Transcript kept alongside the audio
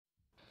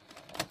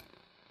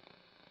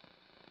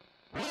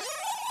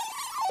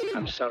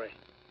I'm sorry,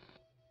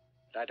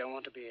 but I don't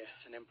want to be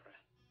an emperor.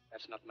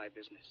 That's not my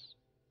business.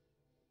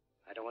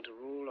 I don't want to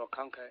rule or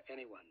conquer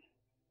anyone.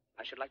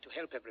 I should like to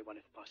help everyone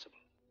if possible.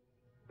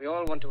 We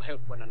all want to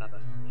help one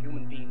another.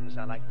 Human beings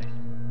are like that.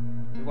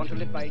 We want to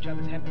live by each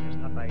other's happiness,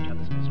 not by each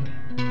other's misery.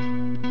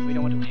 We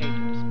don't want to hate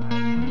or despise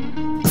one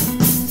another.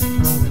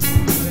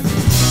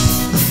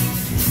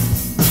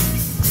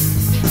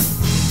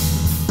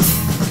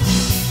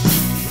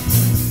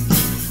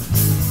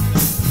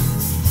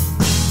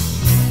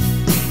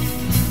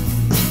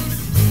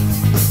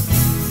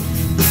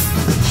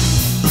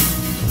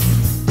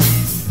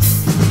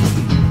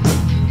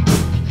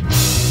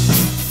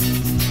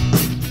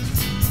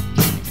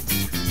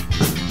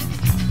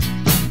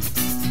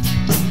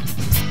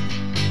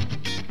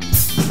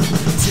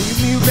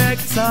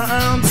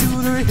 Down to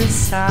the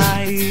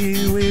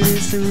hillside where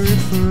it's a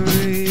river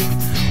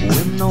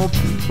with no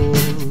people.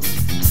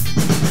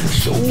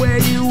 Show where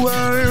you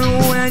were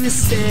when you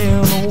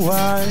sailed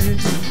away,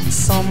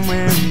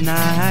 somewhere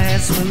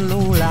nice with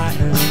low light.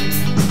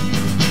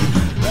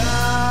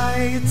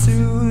 Right to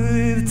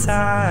the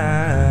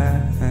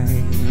time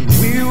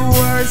we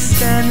were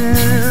standing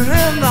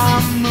in the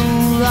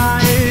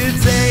moonlight.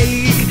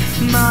 Take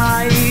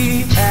my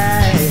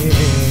hand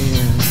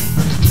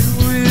to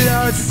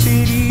the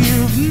city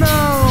of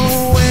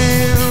nowhere.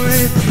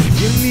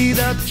 Give me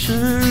the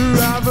picture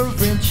of a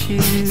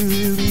friendship.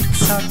 We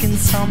talking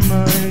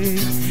summer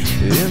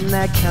in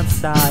that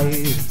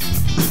campsite.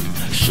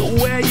 Show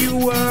where you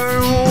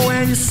were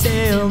when you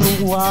sailed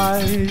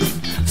away,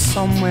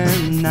 somewhere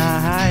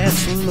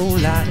nice and low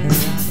light.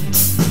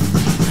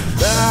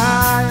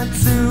 Back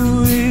to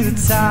the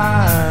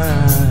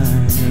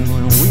time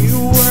when we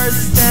were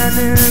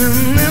standing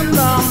in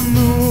the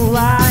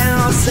moonlight.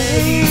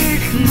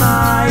 Take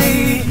my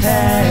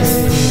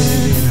hand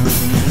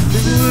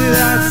through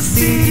that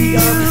city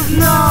of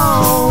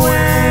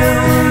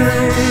nowhere.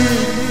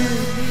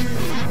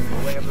 The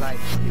way of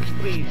life is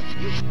free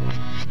and useful,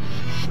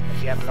 but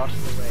we have lost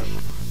the way.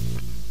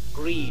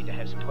 Greed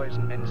has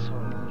poisoned men's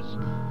souls,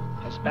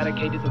 has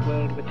barricaded the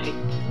world with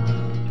hate,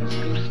 has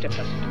goose-stepped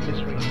us into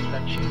misery and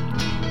bloodshed.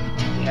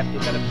 We have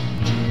developed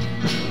speed,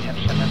 we have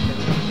shut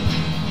ourselves in.